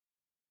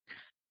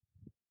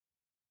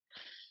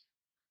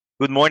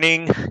Good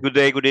morning, good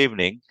day, good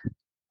evening.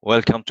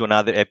 Welcome to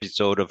another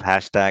episode of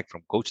Hashtag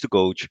from Coach to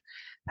Coach,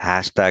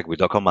 Hashtag with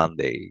Doc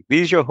Monday.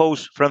 This is your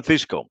host,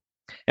 Francisco.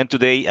 And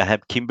today I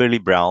have Kimberly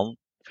Brown,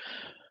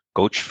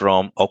 coach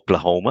from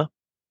Oklahoma.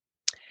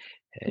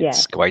 It's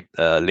Yes. quite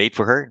late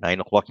for her, 9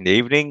 o'clock in the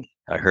evening.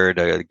 I heard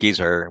the kids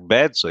are in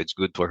bed, so it's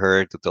good for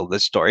her to tell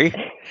this story.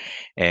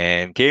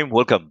 And Kim,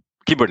 welcome.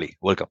 Kimberly,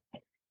 welcome.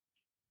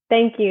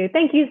 Thank you.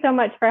 Thank you so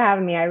much for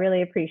having me. I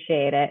really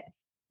appreciate it.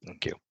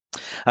 Thank you.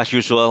 As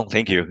usual,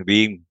 thank you.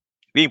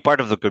 Being part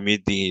of the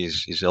community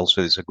is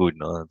also is a good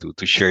no,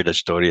 to share the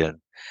story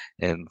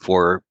and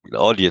for the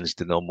audience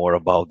to know more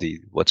about the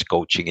what's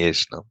coaching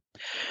is. No?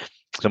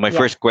 So my Yes.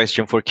 first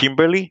question for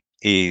Kimberly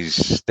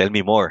is tell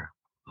me more.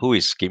 Who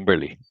is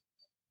Kimberly?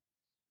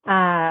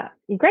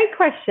 Great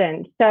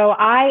question. So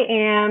I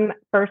am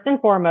first and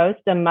foremost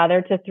a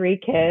mother to three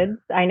kids.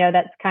 I know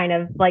that's kind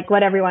of like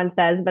what everyone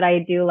says, but I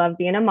do love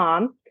being a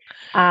mom.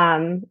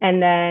 And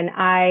then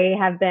I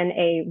have been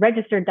a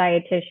registered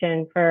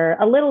dietitian for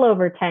a little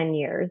over 10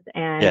 years,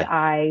 and Yeah.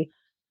 I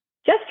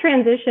just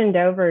transitioned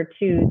over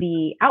to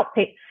the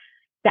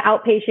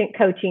outpatient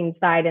coaching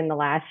side in the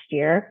last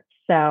year.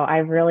 So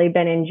I've really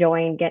been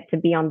enjoying get to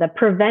be on the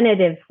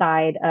preventative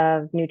side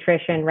of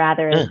nutrition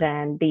rather Ah,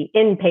 than the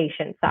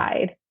inpatient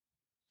side.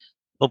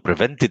 oh,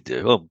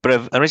 preventative.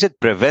 I said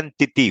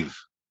preventative.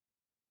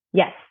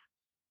 Yes.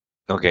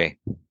 Okay.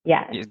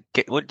 Yes.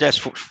 What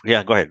just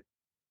yeah, go ahead.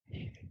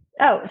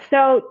 Oh,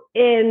 so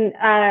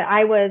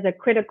I was a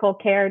critical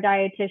care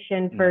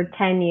dietitian for Mm.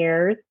 10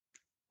 years.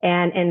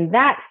 And in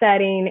that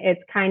setting,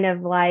 it's kind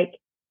of like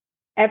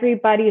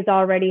everybody's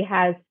already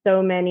has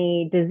so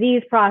many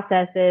disease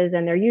processes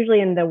and they're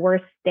usually in the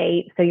worst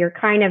state. So you're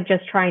kind of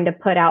just trying to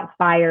put out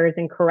fires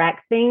and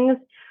correct things.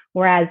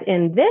 Whereas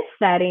in this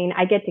setting,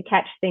 I get to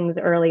catch things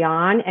early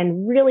on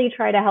and really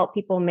try to help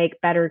people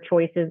make better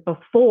choices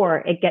before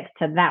it gets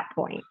to that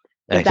point.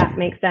 Does I see. that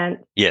make sense?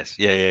 Yes.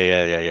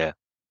 Yeah.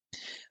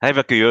 I have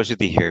a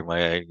curiosity here,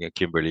 my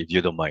Kimberly, if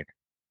you don't mind.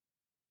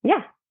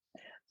 Yeah.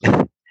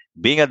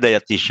 Being a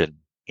dietitian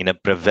in a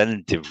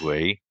preventive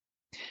way,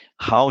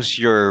 how's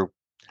your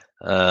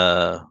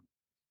uh,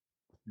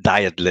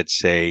 diet, let's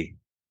say,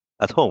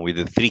 at home with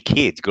the three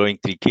kids, growing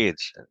three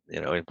kids?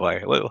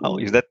 Well, how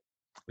is that?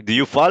 Do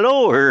you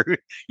follow or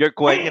you're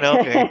quite,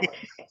 okay?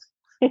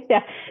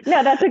 Yeah.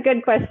 No, that's a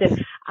good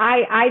question.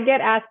 I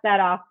get asked that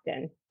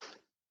often.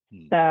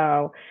 Hmm.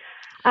 So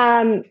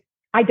um,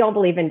 I don't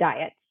believe in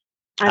diets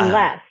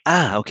unless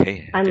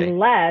Okay.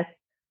 unless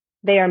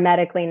they are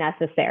medically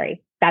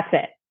necessary. That's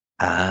it.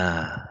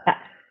 Ah, Uh,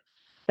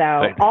 So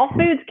right. all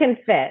foods can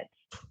fit.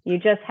 You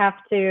just have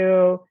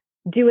to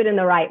do it in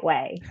the right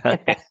way.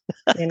 If that,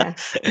 you know.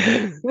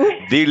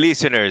 Dear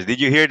listeners, did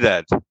you hear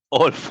that?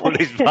 All food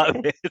is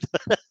valid.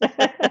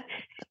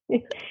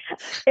 It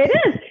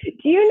is.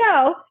 Do you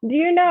know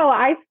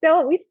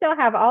we still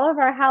have all of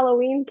our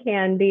Halloween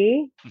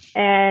candy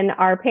in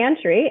our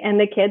pantry, and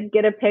the kids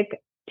get to pick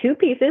two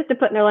pieces to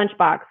put in their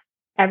lunchbox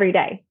every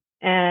day.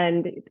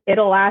 And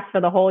it'll last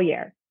for the whole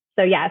year.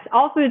 So yes,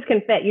 all foods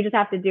can fit. You just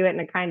have to do it in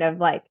a kind of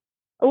like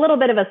a little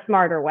bit of a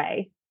smarter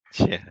way.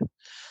 Yeah,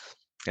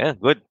 yeah,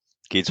 good.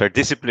 Kids are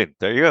disciplined.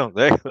 There you go.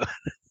 There you go.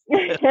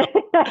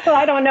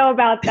 I don't know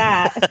about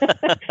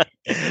that.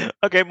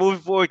 Okay, moving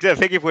forward. Yeah,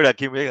 thank you for that,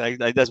 Kim.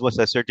 That was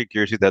a certain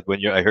curiosity that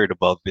when I heard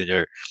about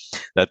your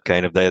that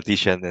kind of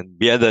dietitian and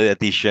be a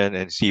dietitian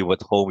and see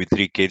what home with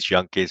three kids,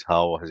 young kids,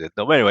 how was it?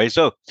 No, anyway,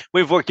 so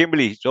moving forward,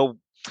 Kimberly. So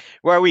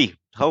where are we?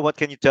 What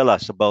can you tell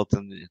us about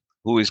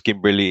who is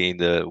Kimberly in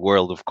the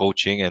world of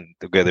coaching and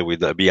together with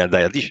be a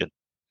dietitian?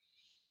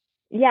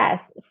 Yes.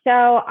 So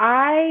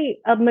a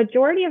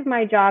majority of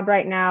my job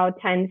right now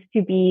tends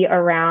to be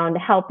around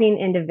helping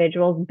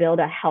individuals build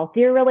a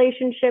healthier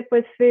relationship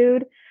with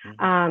food. Mhm.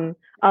 Um,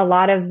 a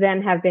lot of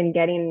them have been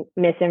getting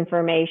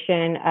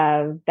misinformation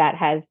of that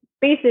has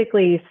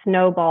basically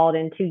snowballed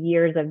into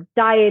years of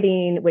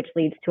dieting, which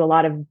leads to a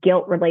lot of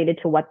guilt related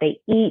to what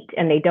they eat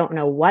and they don't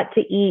know what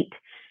to eat.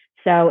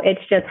 So it's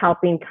just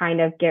helping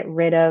kind of get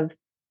rid of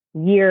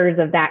years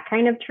of that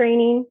kind of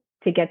training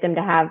to get them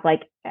to have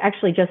like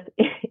actually just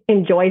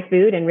enjoy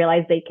food and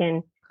realize they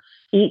can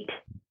eat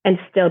and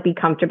still be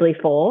comfortably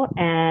full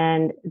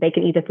and they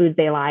can eat the foods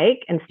they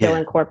like and still Yeah,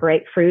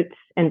 incorporate fruits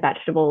and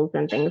vegetables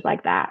and things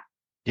like that.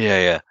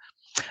 yeah.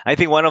 I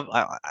think one of,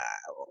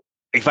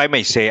 if I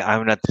may say,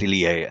 I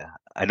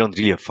don't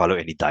really follow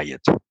any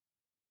diet.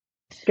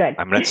 Good.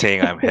 I'm not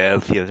saying I'm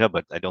healthy, or so,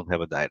 but I don't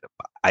have a diet.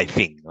 I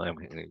think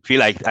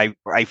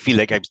I feel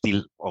like I'm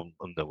still on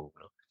the move.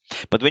 No?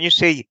 But when you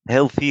say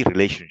healthy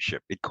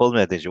relationship, it called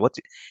my attention. What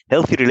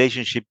healthy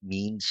relationship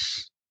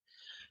means?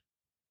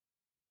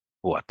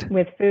 What?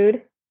 With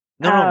food.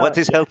 No. Oh What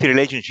is yeah. healthy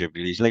relationship?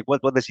 Really? It's like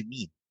what does it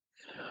mean?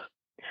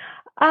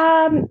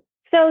 um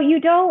so you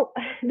don't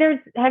there's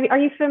have are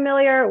you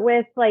familiar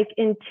with like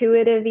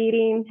intuitive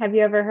eating? Have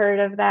you ever heard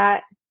of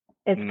that?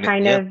 It's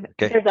kind Yeah. of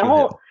Okay. there's a Go ahead.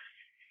 whole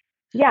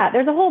Yeah,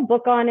 there's a whole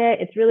book on it.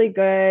 It's really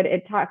good.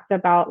 It talks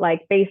about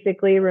like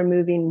basically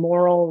removing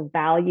moral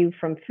value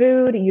from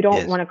food. You don't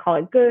Yes. want to call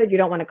it good. You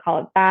don't want to call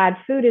it bad.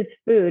 Food is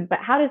food, but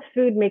how does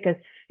food make us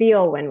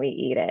feel when we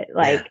eat it? Yeah.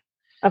 Like,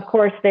 of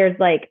course, there's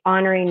like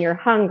honoring your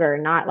hunger,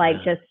 not like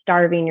Uh, just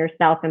starving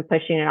yourself and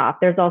pushing it off.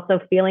 There's also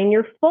feeling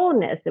your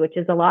fullness, which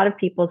is a lot of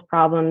people's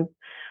problems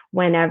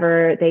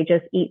whenever they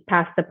just eat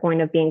past the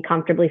point of being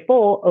comfortably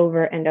full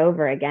over and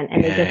over again,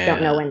 and they just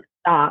don't know yeah. when to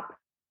stop.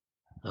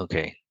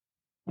 Okay.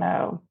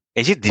 So,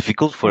 Is it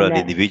difficult for and an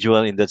then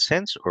individual in that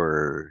sense,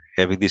 or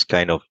having this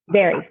kind of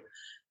varies.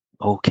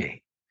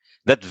 okay?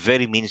 That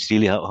very means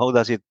really how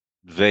does it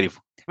vary?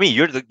 I mean,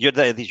 you're the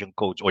dietitian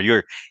coach, or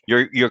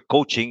you're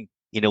coaching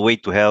in a way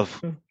to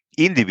have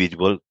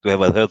individual to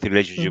have a healthy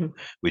relationship Mm-hmm.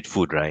 with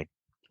food, right?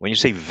 When you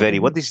say very,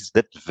 Mm-hmm. what is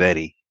that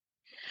very?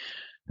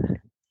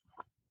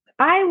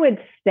 I would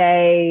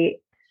say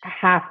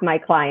half my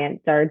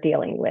clients are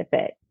dealing with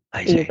it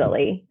I say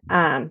easily,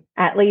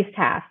 at least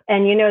half.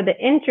 And the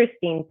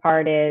interesting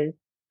part is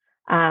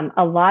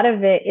a lot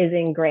of it is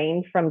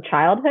ingrained from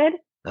childhood.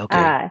 okay.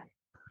 Uh,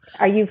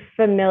 are you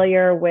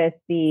familiar with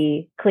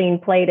the clean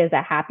plate is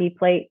a happy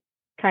plate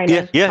kind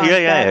Yeah, of yeah, yeah, yeah.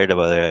 I concept? heard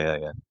about it. Yeah, yeah,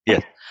 yeah.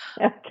 Yes.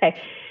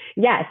 Okay.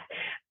 Yes.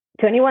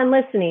 To anyone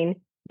listening,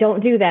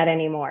 don't do that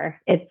anymore.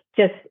 It's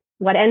just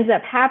what ends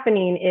up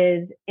happening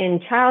is in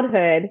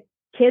childhood,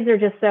 kids are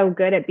just so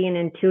good at being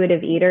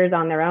intuitive eaters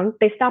on their own.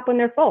 They stop when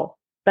they're full.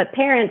 But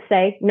parents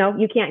say, no,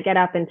 you can't get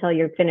up until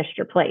you've finished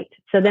your plate.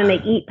 So then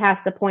they eat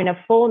past the point of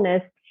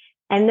fullness.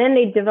 And then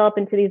they develop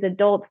into these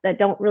adults that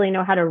don't really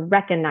know how to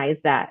recognize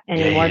that Yeah,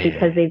 anymore yeah,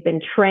 because yeah. they've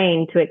been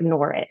trained to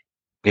ignore it.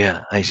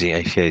 Yeah, I see,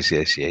 I see, I see,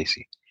 I see, I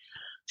see.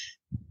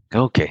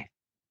 Okay.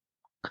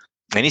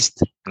 And it's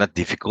not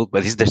difficult,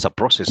 but there's a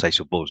process, I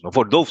suppose. No,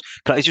 for those,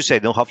 as you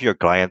said, no, half your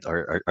client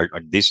are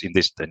this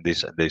this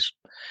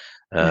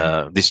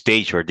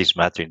stage or this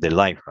matter in their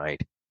life,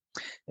 right?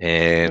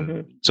 And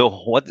Mm-hmm. so,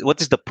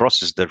 what is the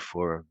process there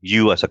for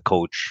you as a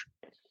coach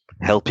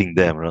helping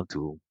them,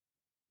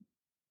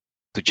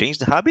 to change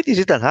the habit? Is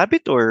it a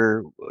habit,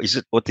 or is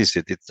it what is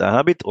it? It's a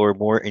habit, or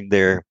more in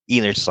their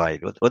inner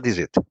side? What is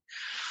it?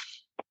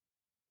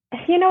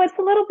 It's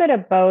a little bit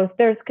of both.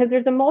 There's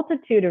a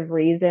multitude of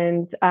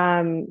reasons.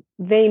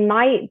 They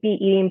might be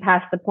eating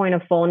past the point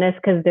of fullness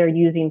because they're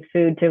using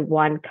food to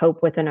one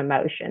cope with an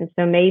emotion.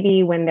 So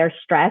maybe when they're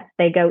stressed,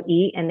 they go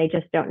eat and they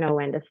just don't know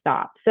when to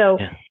stop. So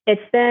Yeah.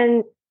 it's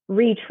then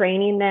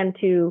retraining them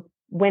to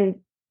when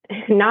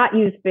not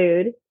use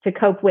food to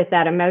cope with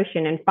that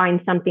emotion and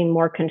find something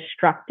more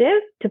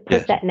constructive to put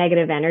Yes. that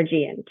negative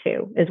energy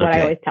into, is what I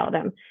Okay. always tell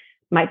them.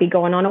 Might be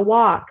going on a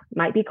walk,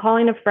 might be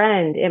calling a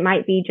friend, it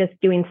might be just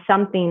doing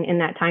something in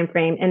that time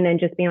frame and then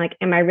just being like,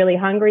 am I really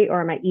hungry or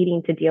am I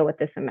eating to deal with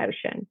this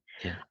emotion?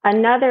 Yeah.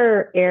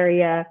 Another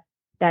area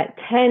that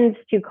tends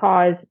to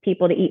cause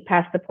people to eat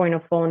past the point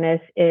of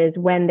fullness is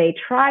when they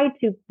try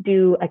to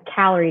do a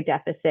calorie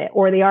deficit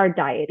or they are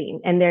dieting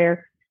and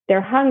they're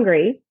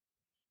hungry,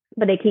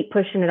 but they keep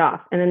pushing it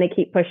off and then they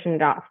keep pushing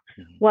it off.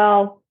 Mhm.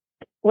 Well,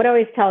 what I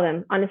always tell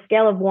them on a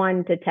scale of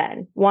 1 to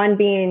 10, 1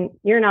 being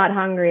you're not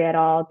hungry at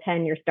all,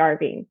 10, you're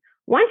starving.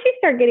 Once you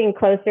start getting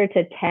closer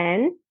to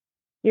 10,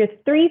 your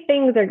three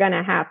things are going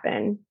to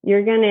happen.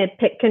 You're going to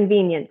pick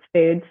convenience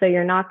food. So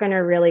you're not going to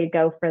really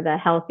go for the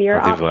healthier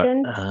Healthy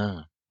fat.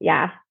 options.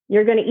 Yeah.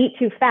 You're going to eat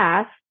too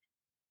fast.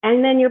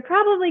 And then you're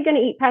probably going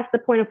to eat past the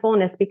point of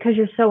fullness because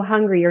you're so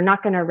hungry. You're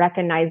not going to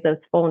recognize those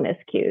fullness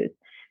cues.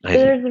 I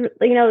So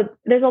see.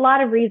 there's a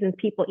lot of reasons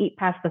people eat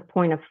past the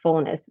point of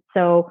fullness.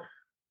 So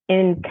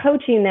in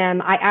coaching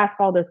them, I ask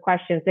all those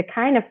questions to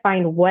kind of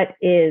find what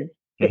is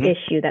the Hmm.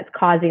 issue that's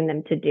causing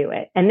them to do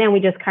it. And then we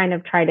just kind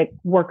of try to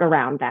work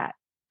around that.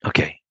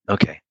 Okay.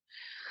 Okay.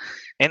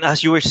 And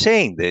as you were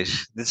saying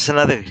this is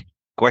another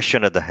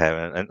question that I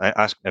have, and I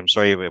ask. I'm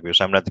sorry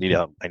because I'm not really.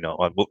 I know.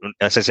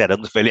 As I said,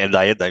 I'm not really a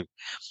diet.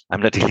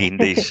 I'm not really in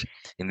this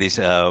in this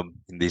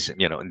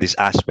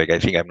aspect. I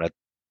think I'm not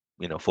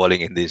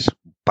falling in this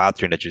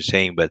pattern that you're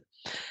saying. But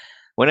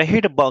when I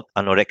heard about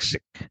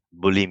anorexic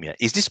bulimia,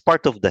 is this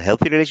part of the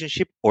healthy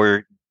relationship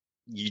or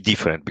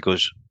different?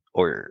 Because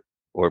or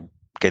or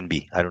can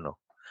be. I don't know.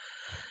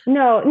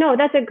 No,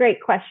 that's a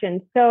great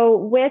question. So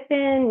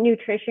within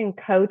nutrition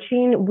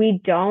coaching,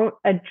 we don't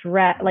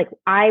address, like,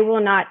 I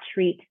will not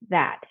treat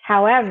that.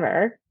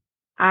 However,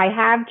 I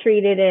have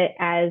treated it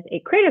as a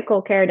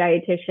critical care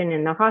dietitian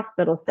in the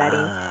hospital setting.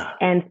 Ah.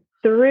 And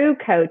through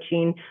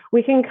coaching,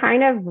 we can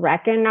kind of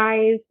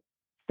recognize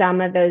some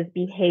of those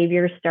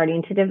behaviors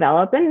starting to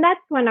develop. And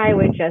that's when I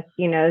would just,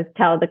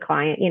 tell the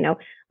client,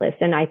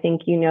 listen, I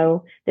think,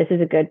 this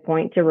is a good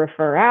point to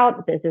refer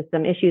out. This is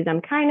some issues I'm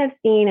kind of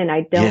seeing, and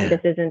Yeah. this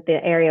isn't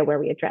the area where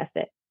we address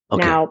it.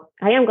 Okay. Now,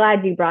 I am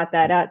glad you brought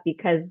that up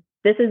because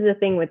this is the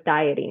thing with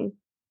dieting.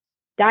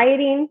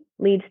 Dieting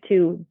leads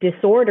to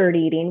disordered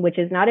eating, which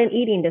is not an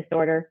eating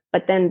disorder,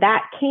 but then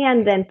that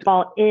can then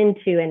fall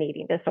into an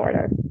eating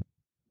disorder.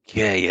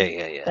 Yeah. Yeah.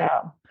 Yeah. Yeah.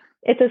 So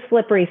it's a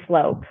slippery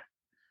slope.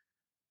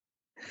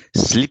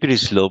 Slippery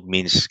slope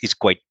means it's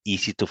quite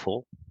easy to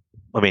fall.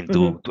 I mean,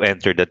 Mm-hmm. to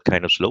enter that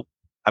kind of slope.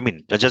 I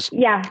mean, just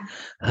Yeah.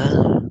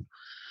 uh,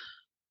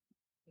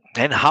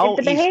 and If how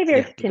the is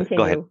behaviors yeah?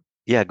 Go ahead. continue,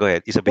 Yeah, go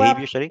ahead. Is a well,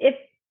 behavior study?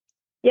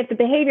 if the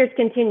behaviors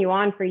continue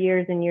on for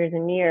years and years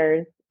and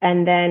years,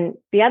 and then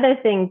the other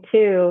thing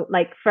too,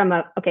 like from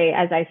a, okay,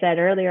 as I said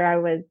earlier,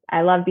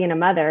 I love being a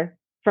mother.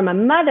 From a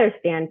mother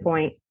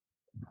standpoint,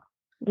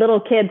 little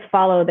kids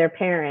follow their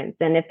parents,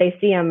 and if they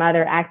see a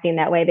mother acting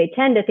that way, they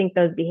tend to think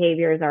those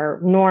behaviors are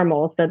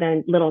normal. So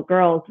then little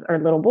girls or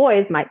little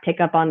boys might pick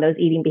up on those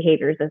eating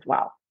behaviors as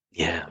well.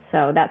 Yeah,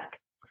 So that's,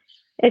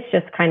 it's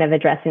just kind of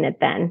addressing it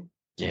then.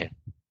 yeah.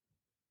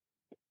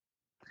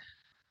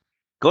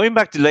 Going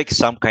back to like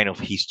some kind of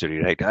history,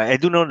 right? I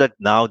do know that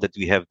now that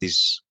we have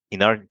this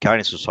in our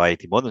current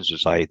society, modern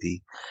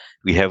society,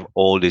 we have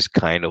all this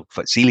kind of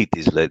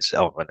facilities, let's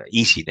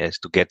easiness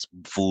to get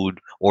food,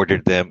 order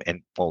them,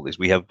 and all this.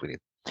 We have it.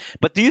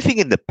 But do you think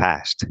in the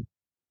past,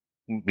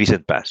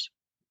 recent past,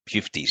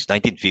 50s,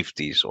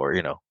 1950s, or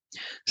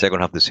second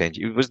half of the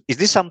century, is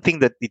this something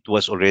that it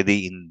was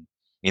already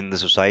in the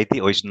society,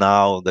 or is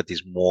now that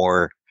is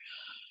more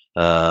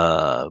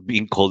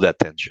being called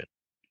attention?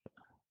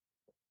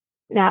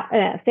 Now,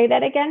 say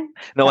that again.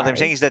 No, what I'm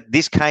saying Sorry. is that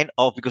this kind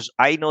of, because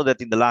I know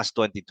that in the last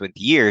 20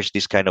 years,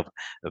 this kind of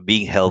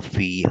being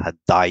healthy,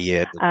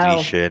 diet, Oh,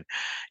 nutrition,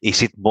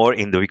 is it more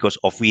in the, because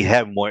of we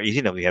have more,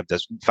 we have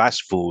this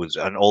fast foods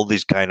and all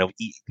this kind of,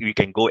 we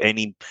can go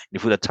any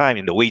food at a time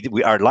in the way that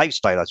our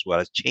lifestyle as well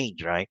has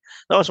changed, right?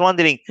 So I was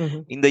wondering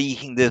mhm. in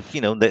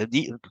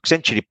the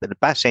century, the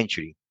past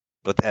century,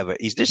 whatever,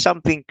 is there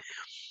something,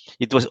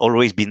 it was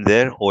always been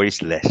there or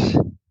is less?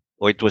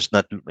 Or it was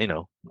not,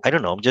 I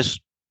don't know. I'm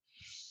just,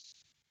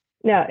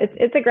 No,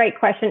 it's a great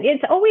question.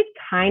 It's always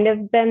kind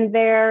of been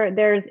there.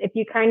 There's, if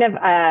you kind of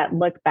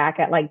look back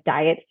at like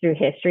diets through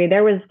history,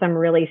 there was some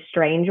really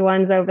strange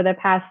ones over the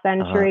past uh,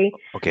 century.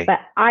 okay. But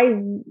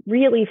I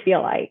really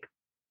feel like,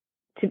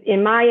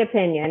 in my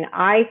opinion,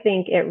 I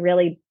think it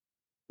really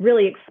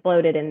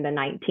exploded in the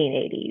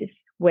 1980s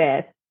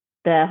with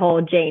the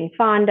whole Jane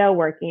Fonda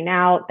working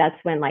out. That's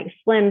when like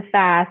Slim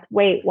Fast,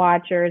 Weight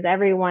Watchers,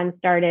 everyone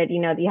started,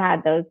 you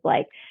had those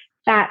like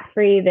fat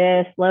free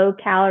this, low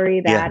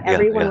calorie Yeah, that. yeah,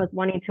 Everyone yeah. was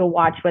wanting to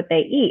watch what they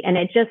eat. And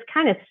it just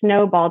kind of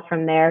snowballed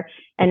from there.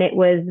 And it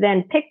was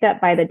then picked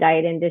up by the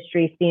diet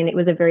industry, seeing it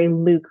was a very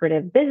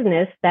lucrative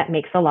business that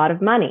makes a lot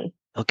of money.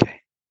 Okay.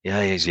 Yeah,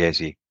 I see, I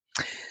see.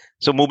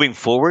 So moving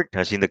forward,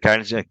 as in the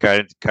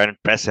current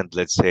present,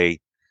 let's say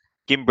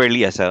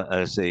Kimberly as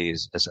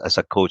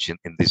a coach in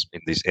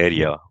this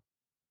area,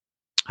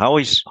 how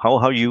is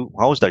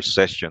that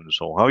session?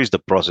 So how is the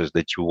process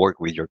that you work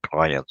with your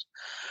clients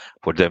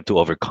for them to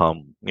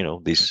overcome,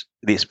 this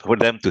for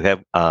them to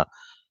have a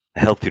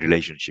healthy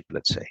relationship,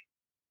 let's say.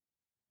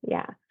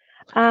 Yeah.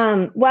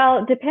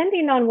 Well,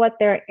 depending on what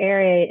their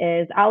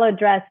area is, I'll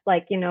address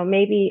like,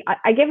 maybe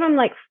I give them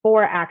like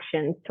 4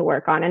 actions to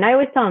work on. And I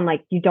always tell them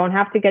like, you don't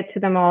have to get to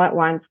them all at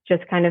once,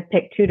 just kind of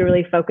pick 2 to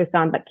really focus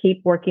on, but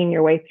keep working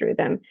your way through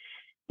them.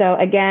 So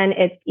again,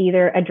 it's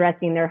either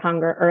addressing their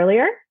hunger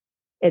earlier,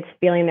 it's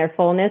feeling their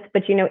fullness.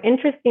 But,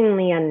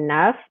 interestingly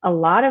enough, a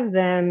lot of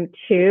them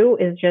too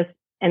is just,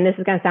 and this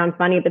is going to sound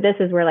funny, but this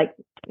is where like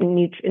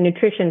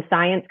nutrition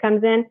science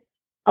comes in.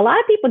 A lot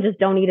of people just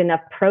don't eat enough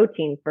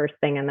protein first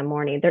thing in the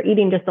morning. They're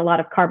eating just a lot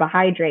of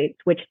carbohydrates,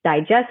 which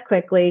digest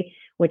quickly,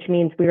 which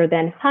means we are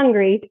then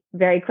hungry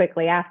very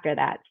quickly after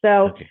that.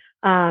 So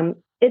Okay.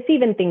 it's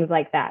even things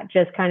like that.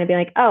 Just kind of being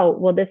like, oh,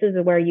 well, this is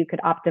where you could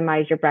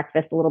optimize your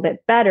breakfast a little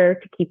bit better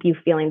to keep you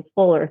feeling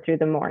fuller through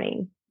the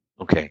morning.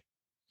 Okay.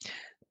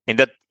 And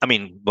that, I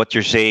mean, what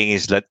you're saying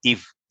is that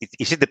if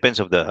it depends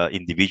of the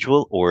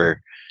individual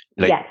or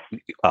like, Yes.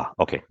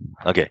 okay,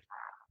 okay,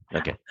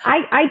 okay,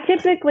 I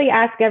typically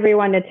ask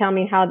everyone to tell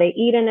me how they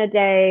eat in a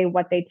day,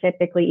 what they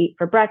typically eat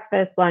for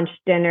breakfast, lunch,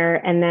 dinner.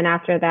 And then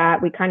after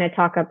that, we kind of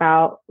talk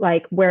about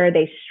like where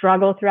they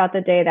struggle throughout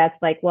the day. That's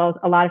like, well,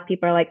 a lot of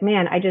people are like,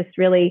 man, I just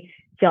really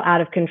feel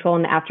out of control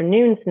in the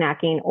afternoon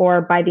snacking.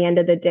 Or by the end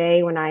of the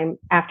day, when I'm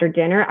after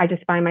dinner, I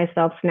just find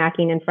myself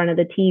snacking in front of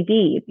the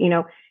TV.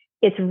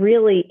 It's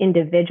really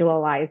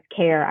individualized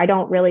care. I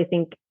don't really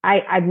think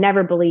I've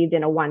never believed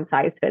in a one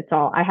size fits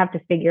all. I have to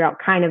figure out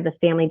kind of the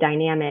family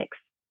dynamics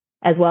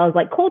as well as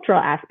like cultural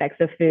aspects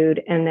of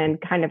food and then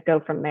kind of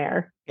go from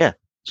there. yeah.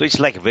 So it's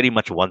like very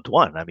much one to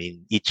one. I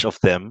mean, each of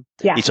them,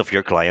 Yeah. each of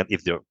your client,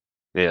 if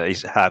they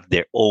is have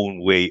their own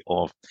way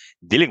of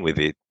dealing with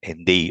it,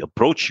 and they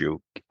approach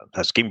you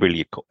as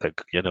Kimberly,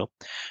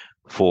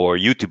 for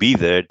you to be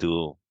there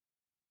to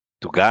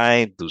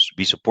guide, to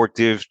be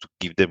supportive, to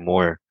give them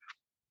more,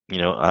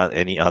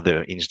 any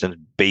other instance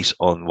based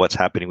on what's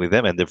happening with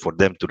them, and then for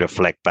them to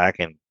reflect back.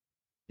 And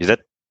is that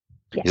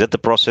Yeah. is that the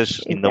process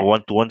in the Exactly.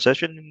 one-to-one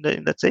session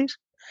in that case?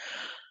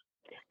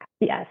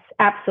 Yes,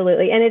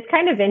 absolutely. And it's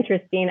kind of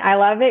interesting. I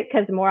love it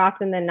because more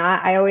often than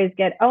not, I always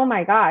get, oh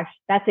my gosh,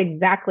 that's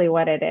exactly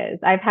what it is.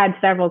 I've had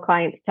several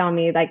clients tell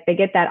me like they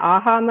get that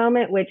aha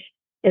moment, which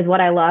is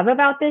what I love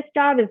about this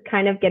job is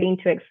kind of getting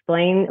to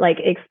explain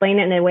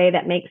it in a way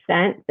that makes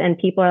sense. And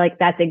people are like,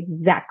 that's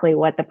exactly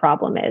what the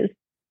problem is.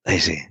 I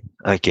see.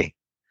 Okay.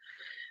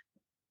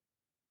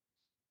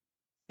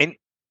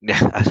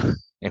 Yeah,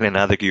 and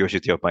another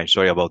curiosity of mine.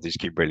 Sorry about this,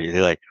 Kimberly.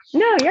 They're like,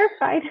 No, you're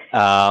fine.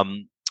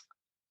 um,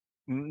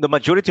 the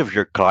majority of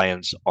your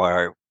clients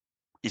are.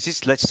 Is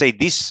this, let's say,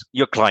 these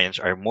your clients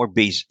are more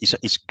based,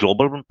 is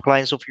global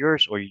clients of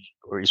yours,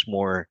 or is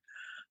more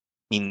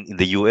in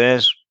the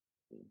US,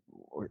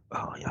 or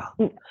oh yeah,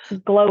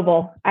 Global.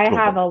 global. I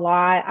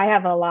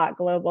have a lot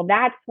global.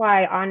 That's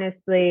why,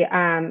 honestly,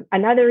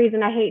 another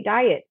reason I hate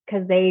diets,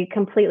 because they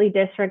completely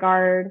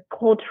disregard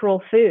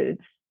cultural foods,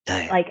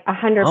 Yeah. like a Oh,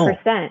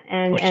 100%.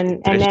 And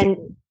interesting.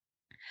 then,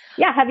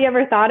 yeah, have you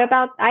ever thought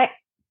about,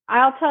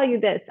 I'll tell you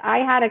this. I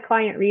had a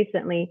client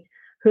recently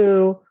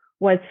who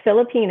was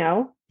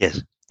Filipino,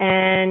 Yes.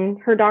 and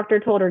her doctor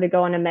told her to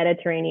go on a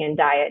Mediterranean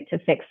diet to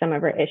fix some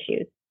of her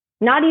issues,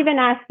 not even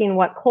asking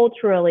what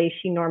culturally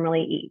she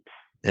normally eats.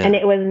 And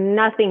Yeah. it was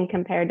nothing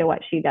compared to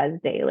what she does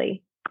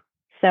daily.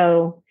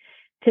 So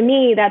to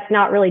me, that's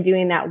not really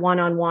doing that one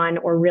on one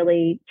or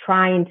really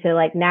trying to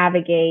like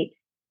navigate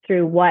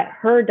through what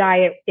her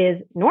diet is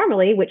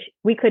normally, which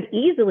we could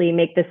easily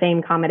make the same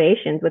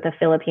accommodations with a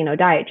Filipino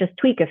diet, just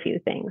tweak a few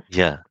things.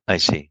 Yeah, I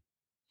see.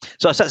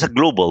 So as a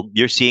global,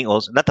 you're seeing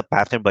also not a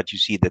pattern, but you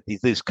see that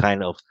this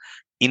kind of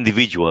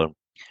individual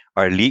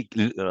are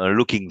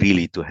looking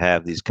really to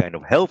have this kind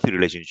of healthy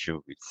relationship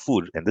with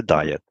food and the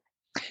diet,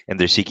 and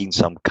they're seeking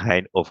some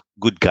kind of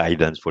good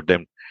guidance for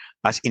them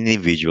as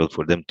individuals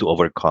for them to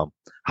overcome.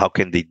 How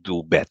can they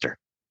do better?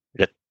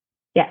 That,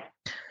 Yes.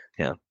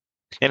 yeah.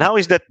 And how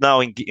is that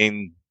now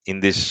in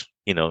this?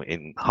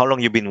 In how long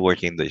you've been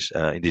working in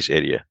this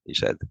area? You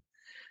said.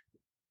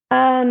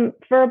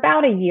 For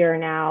about a year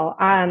now.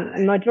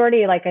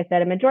 Majority, like I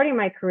said, a majority of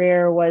my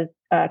career was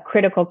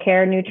critical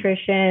care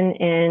nutrition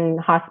in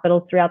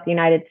hospitals throughout the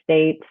United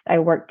States. I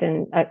worked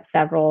in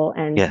several,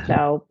 and Yes.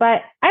 so,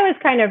 but I was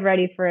kind of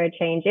ready for a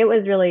change. It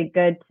was really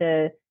good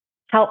to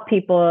help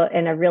people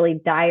in a really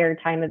dire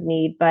time of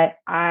need, but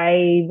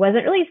I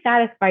wasn't really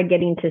satisfied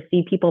getting to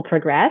see people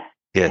progress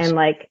Yes. and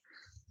like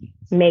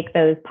make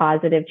those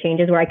positive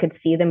changes where I could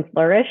see them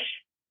flourish.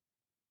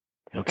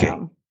 Okay.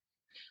 So,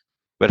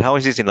 But how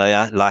is this in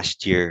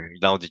last year?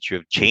 Now that you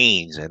have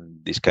changed and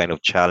this kind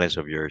of challenge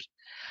of yours,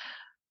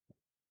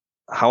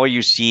 how are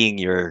you seeing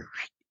your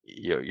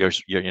your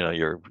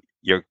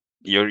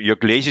your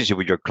relationship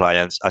with your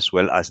clients as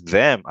well as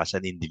them as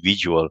an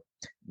individual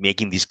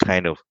making this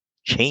kind of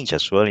change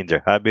as well in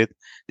their habit,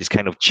 this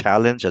kind of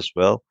challenge as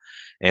well,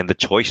 and the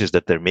choices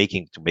that they're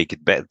making to make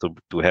it better,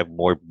 to have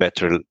more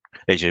better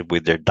relationship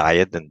with their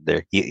diet and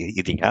their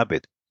eating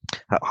habit.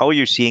 How are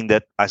you seeing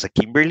that as a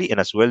Kimberly and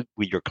as well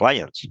with your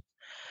clients?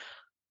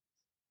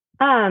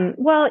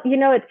 well,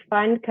 it's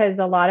fun because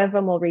a lot of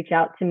them will reach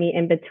out to me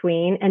in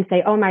between and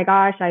say, "Oh my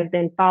gosh, I've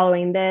been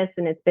following this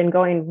and it's been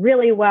going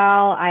really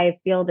well. I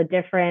feel the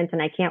difference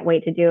and I can't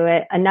wait to do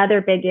it."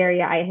 Another big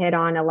area I hit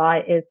on a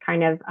lot is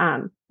kind of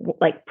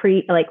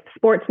like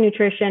sports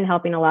nutrition,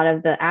 helping a lot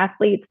of the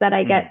athletes that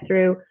I get Mm.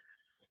 through.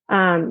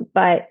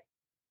 But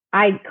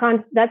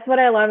that's what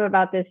I love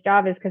about this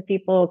job is because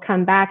people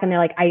come back and they're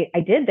like, I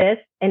did this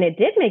and it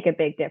did make a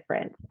big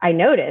difference. I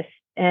noticed.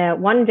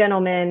 One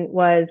gentleman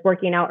was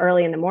working out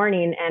early in the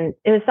morning, and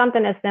it was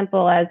something as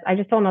simple as I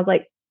just told him, I was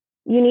like,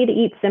 you need to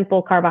eat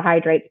simple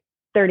carbohydrates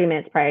 30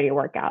 minutes prior to your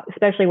workout,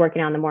 especially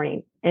working out in the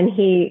morning. And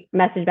he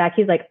messaged back,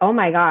 he's like, oh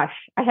my gosh,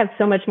 I have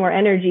so much more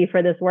energy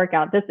for this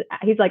workout.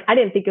 He's like, I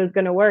didn't think it was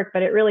going to work,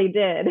 but it really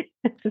did.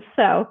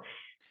 So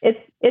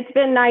it's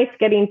been nice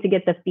getting to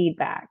get the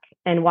feedback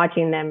and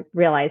watching them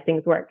realize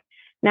things work.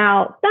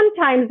 Now,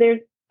 sometimes there's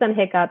some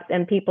hiccups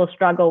and people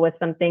struggle with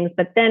some things,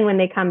 but then when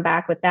they come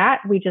back with that,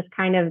 we just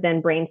kind of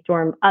then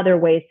brainstorm other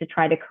ways to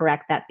try to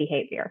correct that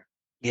behavior.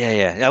 Yeah,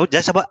 yeah. I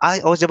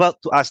was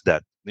about to ask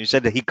that. You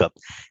said the hiccup.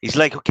 It's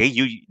like, okay,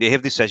 they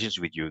have these sessions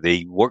with you.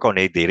 They work on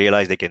it. They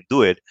realize they can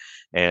do it,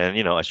 and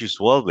as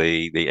usual,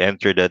 they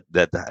enter the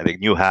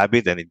new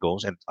habit, and it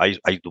goes. And I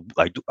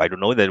don't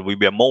know. There will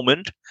be a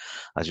moment,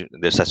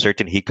 there's a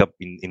certain hiccup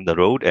in the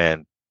road,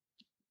 and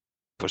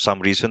for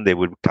some reason they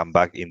will come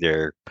back in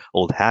their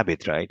old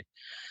habit, right?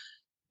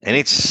 And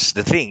it's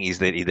the thing is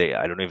that they,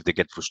 I don't know if they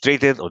get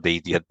frustrated or they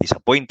get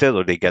disappointed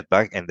or they get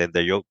back and then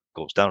the yoke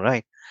goes down,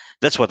 right?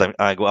 That's what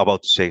I go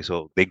about to say.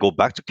 So they go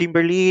back to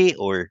Kimberly,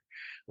 or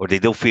they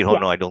don't feel, oh Yeah.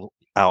 no, I don't.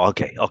 Oh,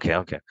 okay, okay,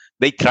 okay.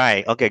 They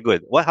try. Okay,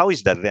 good. Well, how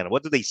is that then?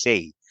 What do they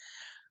say?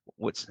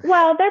 What's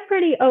Well, they're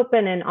pretty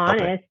open and open?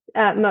 honest.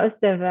 Most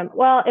of them.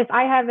 Well, if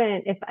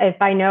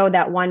I know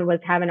that one was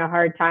having a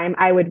hard time,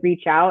 I would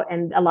reach out,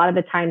 and a lot of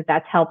the times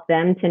that's helped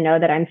them to know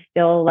that I'm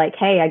still like,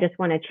 hey, I just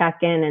want to check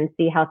in and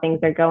see how things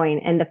are going.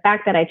 And the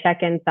fact that I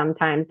check in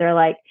sometimes, they're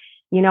like,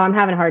 I'm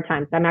having a hard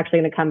time, so I'm actually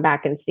going to come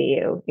back and see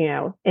you.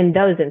 In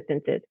those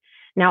instances.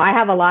 Now, I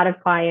have a lot of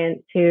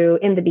clients who,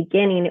 in the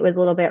beginning, it was a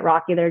little bit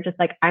rocky. They're just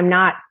like, I'm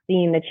not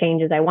seeing the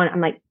changes I want.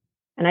 I'm like,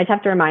 and I just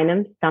have to remind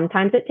them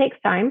sometimes it takes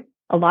time.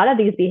 A lot of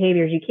these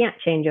behaviors you can't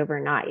change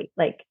overnight.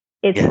 Like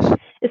it's Yes,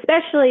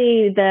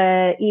 especially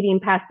the eating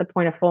past the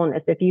point of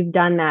fullness. If you've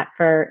done that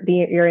for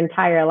your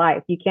entire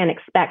life, you can't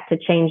expect to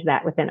change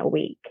that within a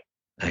week,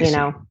 I you see.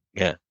 know?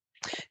 Yeah,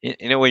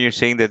 when you're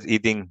saying that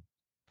eating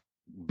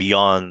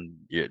beyond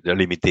the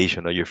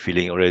limitation, or you're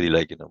feeling already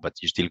like, but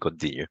you still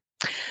continue.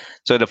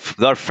 So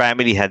our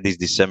family had this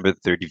December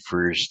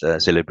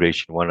 31st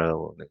celebration, one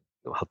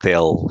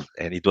hotel,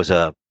 and it was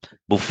a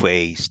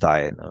buffet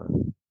style.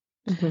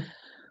 Mhm.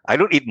 I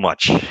don't eat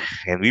much,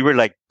 and we were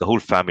like the whole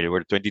family.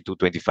 We're 22,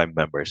 25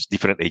 members,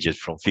 different ages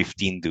from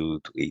 15 to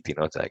 18.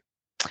 It's like,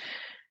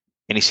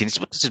 and he said,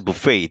 "What is this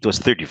buffet?" It was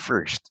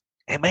 31st.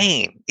 And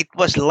man, it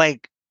was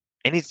like,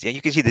 and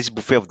you can see this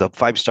buffet of the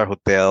five-star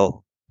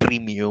hotel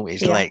premium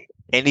is Yeah. like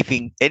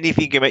anything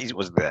came out, it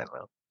was there.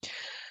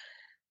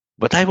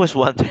 But I was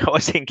wondering, I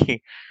was thinking,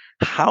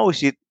 how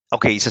is it?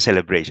 Okay, it's a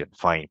celebration,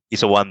 fine.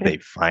 It's a one day,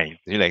 fine.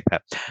 You like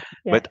that.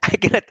 Yeah. But I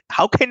cannot.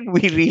 How can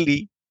we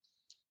really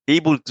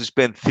able to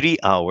spend 3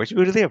 hours?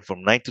 We were there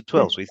from 9 to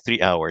 12, so it's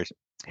 3 hours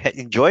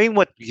enjoying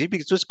what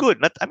because it was good.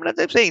 Not I'm not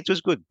saying it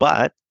was good,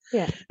 but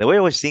Yeah. the way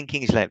I was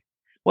thinking is like,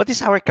 what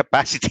is our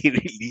capacity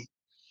really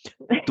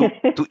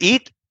to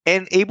eat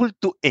and able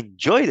to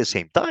enjoy the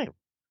same time?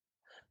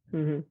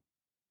 Mhm.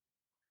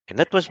 And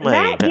that was my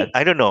That y-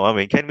 I don't know. I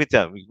mean, can we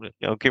tell me,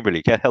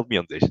 Kimberly, can help me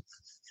on this?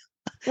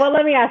 well,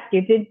 let me ask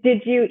you: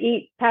 Did you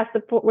eat past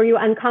the? Were you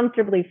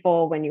uncomfortably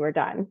full when you were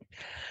done?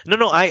 No,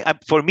 no. I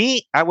for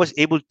me, I was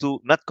able to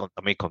not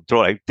I mean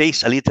control. I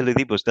taste a little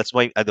bit, but that's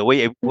why the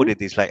way I put Mhm.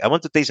 it is like I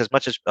want to taste as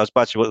much as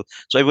possible.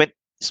 So I went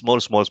small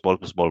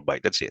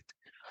bite. That's it.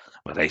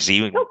 But I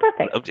see Oh,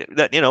 perfect.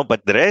 that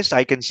but the rest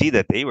I can see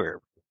that they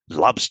were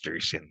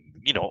lobsters and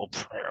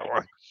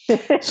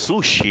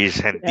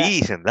sushis and Yeah.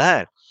 this and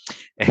that.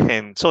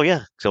 And so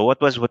yeah. So what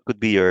could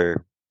be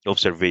your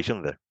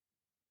observation there?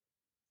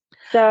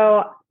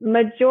 So,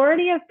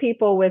 majority of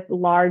people with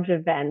large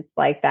events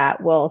like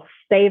that will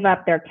save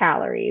up their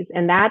calories,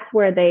 and that's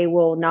where they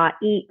will not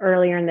eat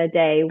earlier in the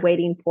day,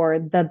 waiting for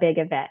the big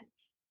event.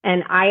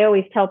 And I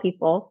always tell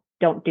people,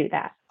 don't do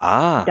that.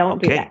 Ah,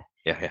 Don't do that. okay.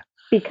 Yeah, yeah.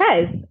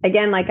 Because,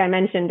 again, like I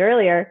mentioned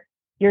earlier,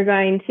 you're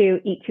going to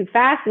eat too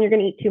fast and you're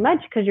going to eat too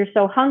much because you're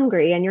so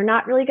hungry, and you're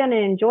not really going to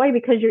enjoy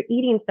because you're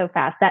eating so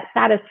fast. That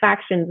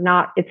satisfaction's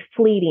not, it's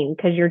fleeting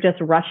because you're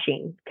just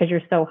rushing because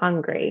you're so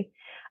hungry.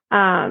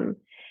 Um,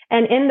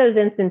 and in those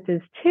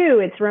instances too,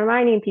 it's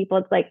reminding people,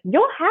 it's like,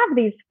 you'll have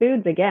these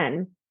foods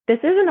again. This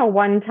isn't a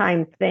one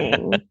time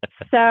thing.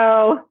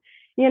 So,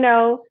 you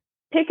know,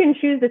 pick and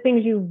choose the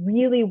things you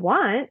really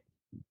want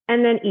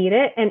and then eat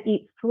it and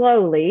eat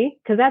slowly.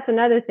 Cause that's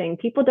another thing.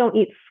 People don't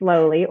eat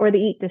slowly, or they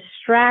eat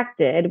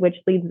distracted, which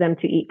leads them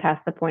to eat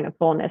past the point of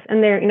fullness.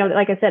 And there,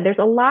 like I said, there's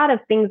a lot of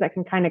things that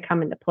can kind of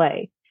come into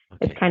play.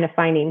 It's Okay. kind of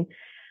finding,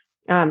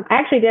 I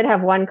actually did have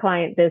one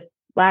client this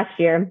last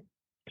year.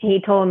 He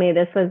told me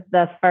this was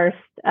the first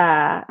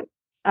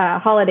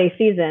holiday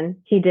season.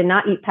 He did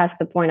not eat past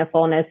the point of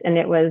fullness, and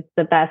it was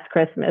the best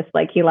Christmas.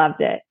 Like, he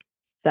loved it.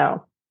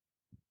 So,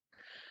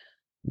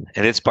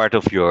 And it's part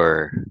of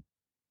your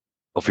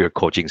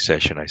coaching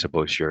session, I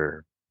suppose.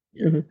 Your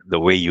mhm. the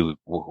way you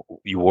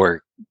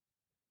work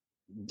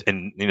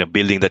and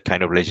building that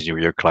kind of relationship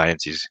with your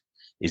clients is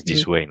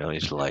this Mhm. way.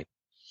 It's like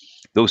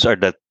those are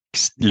the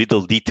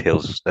little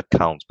details that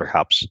counts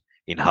perhaps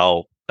in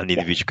how an Yeah.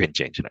 individual can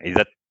change. Is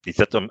that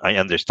I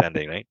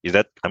understanding, right? Is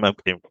that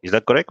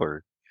correct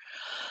or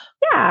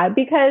Yeah,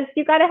 because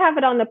you got to have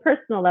it on the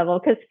personal level,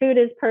 because food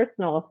is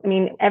personal. I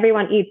mean,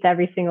 everyone eats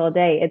every single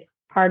day. It's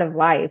part of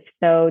life.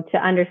 So to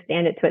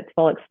understand it to its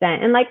full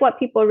extent, and like what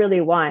people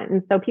really want.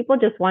 And so people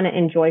just want to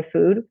enjoy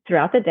food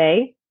throughout the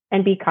day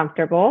and be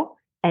comfortable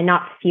and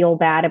not feel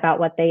bad about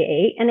what they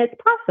ate. And it's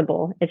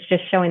possible. It's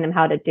just showing them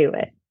how to do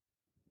it.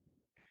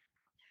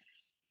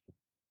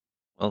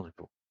 well?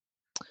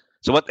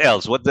 So what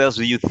else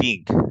do you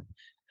think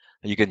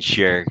you can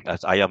share?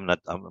 As I am not,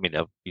 I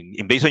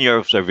mean, based on your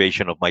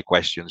observation of my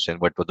questions and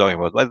what we're talking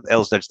about, what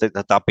else? That's the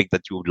topic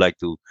that you would like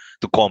to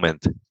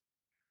comment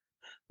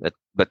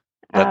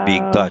that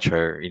being Oh, touched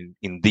or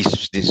in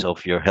this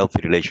of your healthy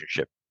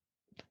relationship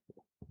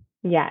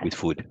yes. with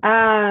food.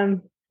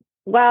 Um,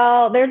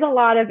 well, there's a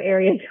lot of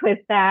areas with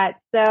that.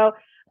 So,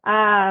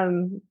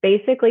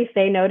 basically,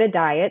 say no to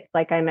diets,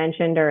 like I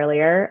mentioned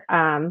earlier.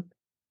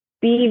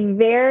 Be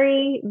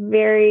very,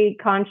 very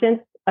conscious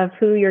of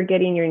who you're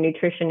getting your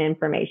nutrition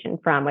information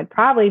from, would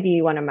probably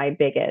be one of my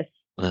biggest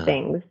Uh,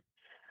 things.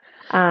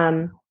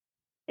 Um,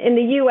 in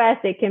the US,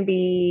 it can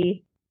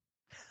be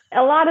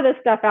a lot of the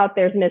stuff out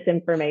there is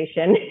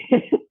misinformation.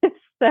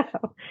 So,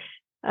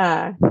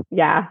 uh,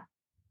 yeah.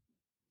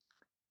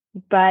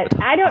 But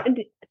but I don't.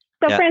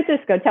 So, yeah,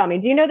 Francisco, tell me,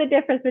 do you know the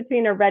difference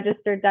between a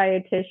registered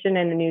dietitian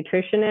and a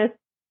nutritionist?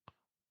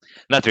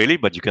 not really,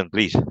 but you can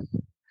please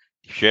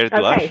share it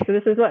to us. Okay, so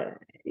this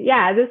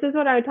is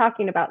what I'm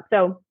talking about.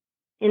 So,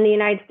 in the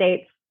United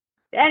States,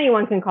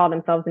 anyone can call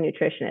themselves a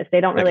nutritionist.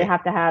 They don't really Okay.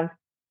 have to have,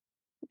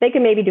 they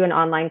can maybe do an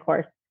online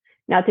course.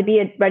 Now, to be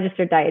a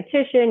registered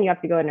dietitian, you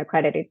have to go to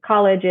accredited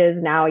colleges.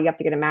 Now, you have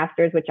to get a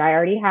master's, which I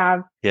already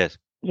have. Yes.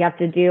 You have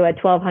to do a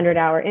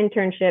 1,200-hour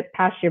internship,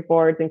 pass your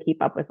boards, and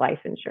keep up with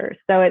licensure.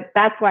 So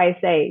that's why I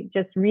say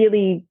just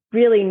really,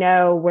 really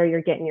know where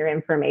you're getting your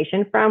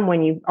information from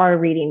when you are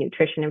reading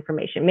nutrition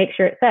information. Make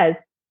sure it says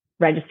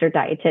registered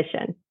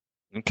dietitian.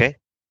 Okay.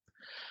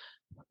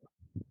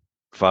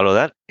 Follow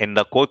that. And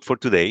the quote for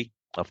today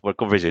of our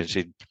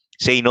conversation: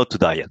 "Say no to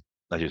diet,"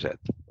 as you said.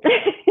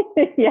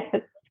 Yes.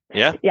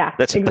 Yeah, Yeah,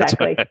 that's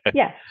exactly.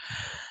 Yeah.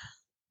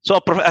 so.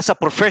 As a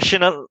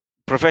professional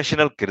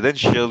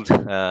credentialed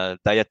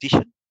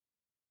dietitian,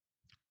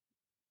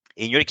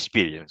 in your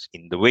experience,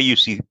 in the way you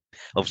see,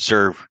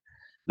 observe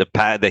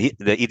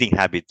the eating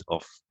habit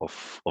of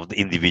the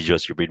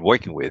individuals you've been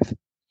working with,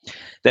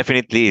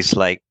 definitely is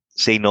like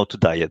say no to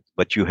diet,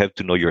 but you have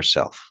to know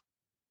yourself.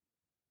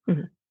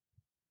 Mhm.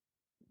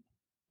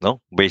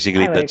 No,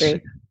 basically I would that's.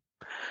 agree.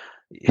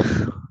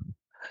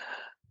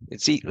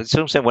 See,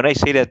 sometimes when I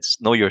say that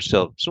know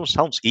yourself, so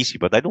sounds easy,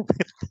 but I don't.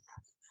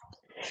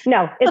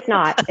 No, it's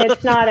not.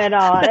 It's not at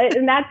all.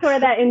 And that's where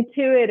that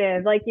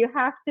intuitive, like you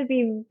have to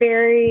be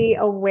very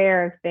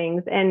aware of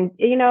things. And,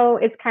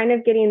 it's kind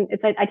of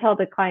it's like I tell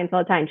the clients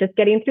all the time, just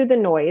getting through the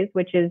noise,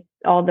 which is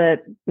all the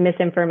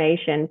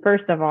misinformation,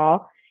 first of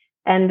all,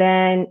 and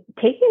then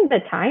taking the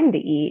time to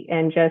eat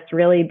and just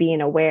really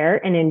being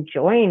aware and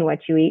enjoying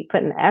what you eat,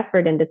 putting the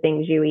effort into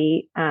things you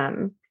eat.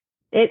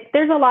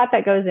 There's a lot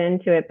that goes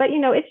into it, but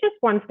it's just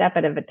one step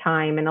at a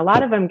time. And a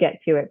lot of them they'll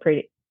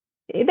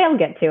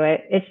get to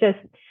it. It's just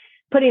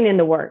putting in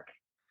the work.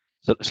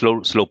 So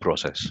slow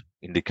process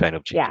in the kind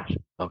of Yeah.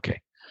 changes.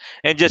 Okay.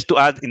 And just to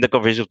add in the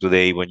conversation of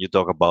today, when you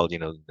talk about,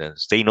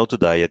 stay no to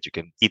diet, you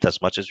can eat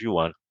as much as you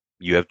want.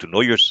 You have to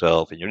know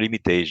yourself and your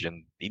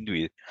limitation into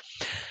it.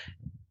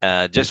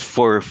 Just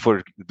for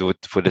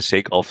the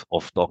sake of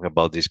talking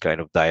about this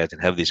kind of diet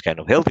and have this kind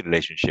of healthy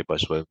relationship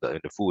as well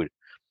with the food.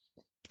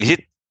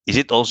 Is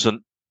it also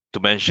to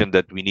mention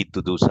that we need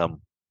to do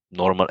some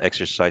normal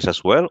exercise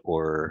as well,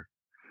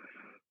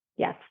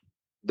 Yes.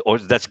 or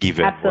that's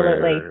given?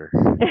 Absolutely. Or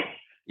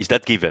is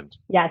that given?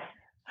 Yes.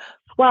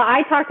 Well,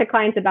 I talk to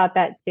clients about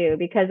that too,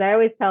 because I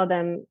always tell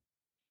them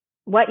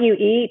what you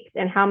eat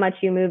and how much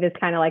you move is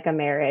kind of like a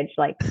marriage.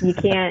 Like you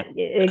can't,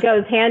 it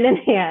goes hand in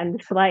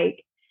hand.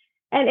 Like,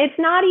 and it's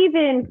not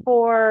even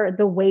for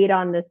the weight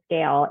on the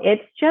scale.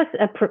 It's just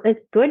it's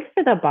good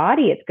for the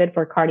body. It's good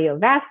for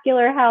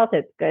cardiovascular health.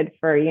 It's good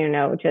for,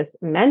 just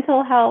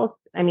mental health.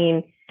 I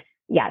mean,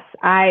 yes,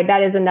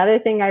 that is another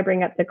thing I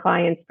bring up to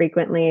clients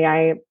frequently.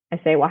 I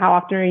say, well, how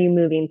often are you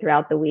moving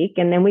throughout the week?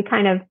 And then we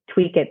kind of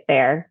tweak it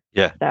there.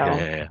 Yeah, So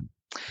yeah.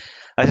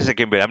 As I said,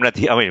 Kimberly, I'm not.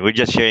 I mean, we're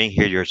just sharing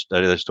here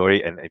the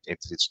story, and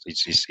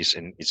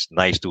it's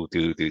nice to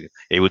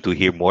able to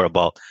hear more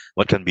about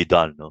what can be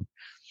done. No?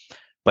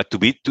 But to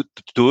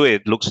do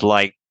it looks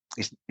like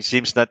it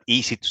seems not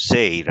easy to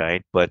say,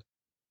 right? But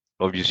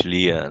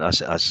obviously,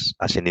 as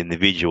an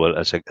individual,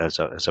 as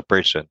a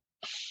person,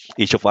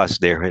 each of us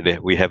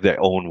we have their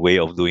own way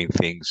of doing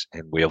things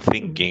and way of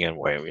thinking and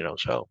way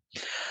so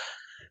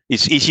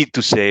it's easy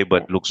to say,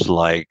 but looks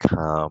like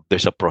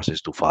there's a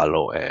process to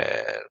follow,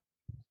 and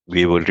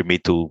we will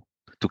remit to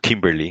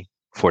Kimberly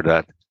for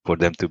that, for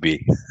them to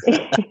be.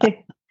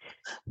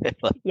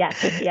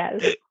 yes.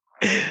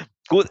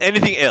 Good.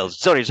 Anything else?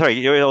 Sorry.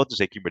 You're about to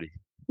say, Kimberly.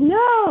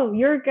 No,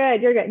 you're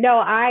good. You're good. No,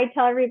 I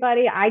tell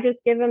everybody, I just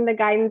give them the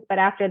guidance, but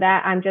after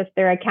that, I'm just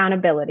their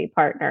accountability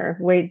partner.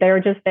 They're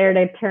just there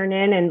to turn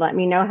in and let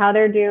me know how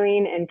they're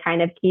doing and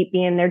kind of keep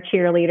being their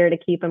cheerleader to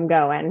keep them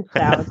going.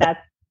 So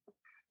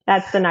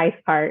that's the nice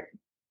part.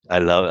 I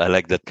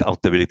like that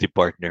accountability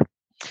partner.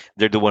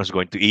 They're the ones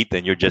going to eat,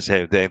 and you're just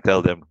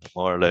tell them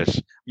more or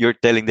less. You're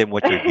telling them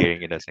what you're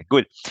hearing, in a sense.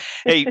 Good.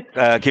 Hey,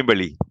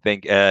 Kimberly,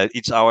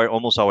 it's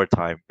almost our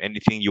time.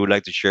 Anything you would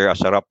like to share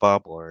as a wrap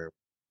up or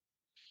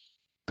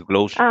to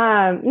close?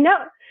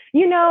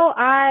 No,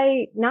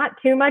 I not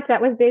too much.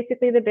 That was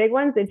basically the big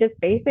ones. It just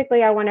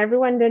basically, I want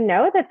everyone to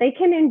know that they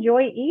can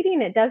enjoy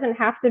eating. It doesn't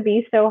have to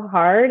be so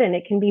hard, and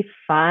it can be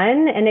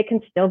fun, and it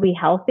can still be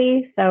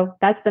healthy. So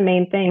that's the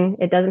main thing.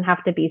 It doesn't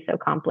have to be so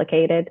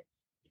complicated.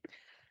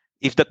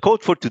 If the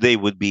quote for today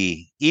would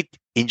be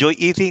enjoy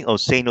eating or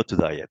say no to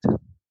diet,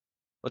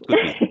 what could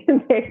be?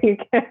 There you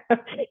go.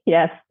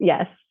 Yes.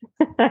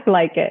 I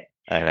like it.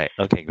 All right.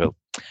 Okay, go.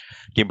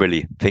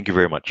 Kimberly, thank you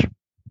very much.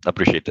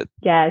 Appreciate it.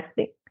 Yes.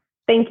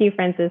 Thank you,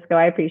 Francisco.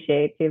 I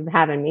appreciate you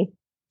having me.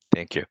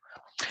 Thank you.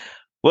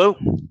 Well,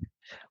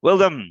 well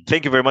done.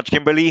 Thank you very much,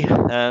 Kimberly.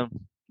 Dear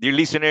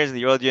listeners,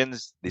 the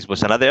audience, this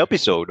was another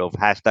episode of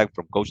Hashtag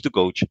From Coach to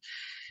Coach.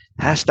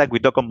 Hashtag We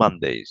Talk on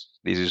Mondays.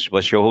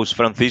 Was your host,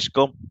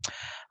 Francisco.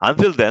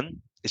 Until then,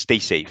 stay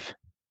safe.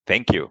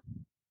 Thank you.